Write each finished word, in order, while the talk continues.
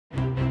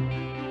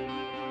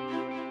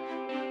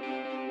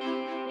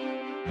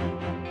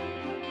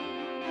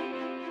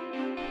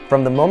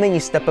From the moment you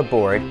step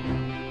aboard,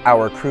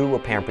 our crew will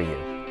pamper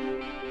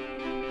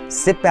you.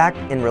 Sit back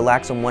and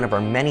relax on one of our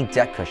many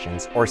deck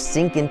cushions or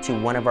sink into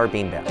one of our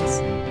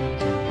beanbags.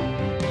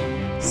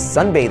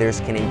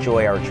 Sunbathers can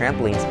enjoy our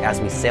trampolines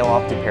as we sail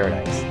off to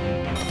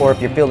paradise. Or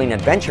if you're feeling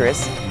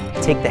adventurous,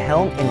 take the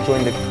helm and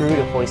join the crew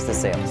to hoist the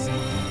sails.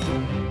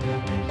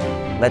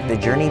 Let the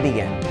journey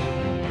begin.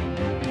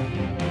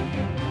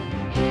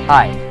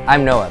 Hi,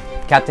 I'm Noah,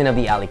 captain of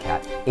the Ally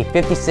Cat, a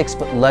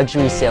 56-foot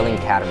luxury sailing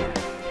catamaran.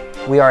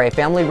 We are a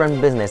family-run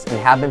business and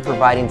have been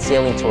providing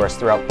sailing tours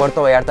throughout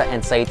Puerto Vallarta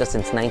and Sayulita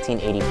since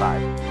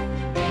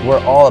 1985. We're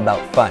all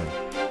about fun.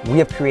 We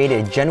have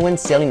created a genuine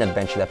sailing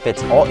adventure that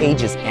fits all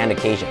ages and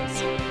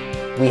occasions.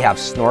 We have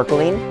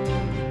snorkeling,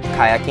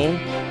 kayaking,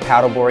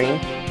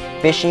 paddleboarding,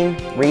 fishing,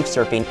 reef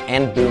surfing,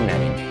 and boom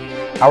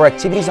netting. Our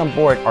activities on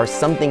board are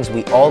some things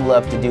we all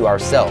love to do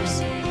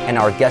ourselves, and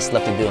our guests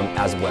love to do them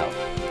as well.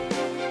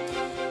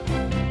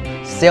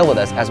 Sail with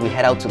us as we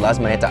head out to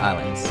Marietas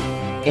Islands,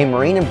 a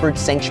marine and bird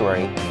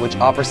sanctuary which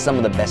offers some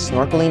of the best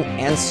snorkeling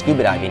and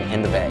scuba diving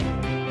in the bay.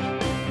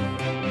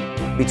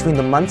 Between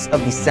the months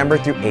of December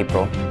through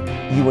April,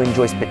 you will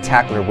enjoy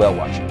spectacular whale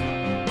watching,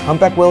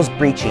 humpback whales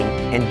breaching,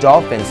 and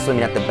dolphins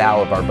swimming at the bow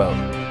of our boat,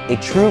 a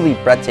truly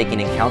breathtaking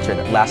encounter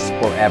that lasts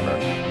forever.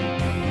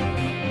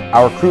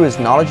 Our crew is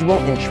knowledgeable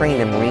and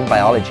trained in marine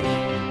biology,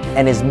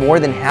 and is more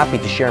than happy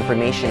to share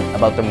information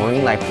about the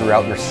marine life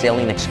throughout your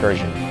sailing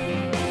excursion.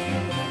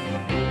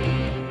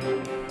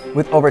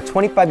 With over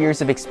 25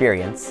 years of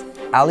experience,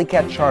 Ally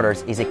Cat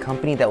Charters is a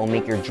company that will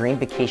make your dream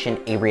vacation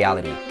a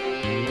reality.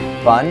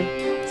 Fun,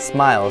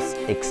 smiles,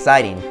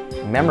 exciting,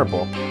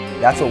 memorable,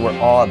 that's what we're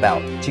all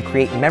about, to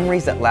create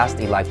memories that last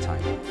a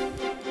lifetime.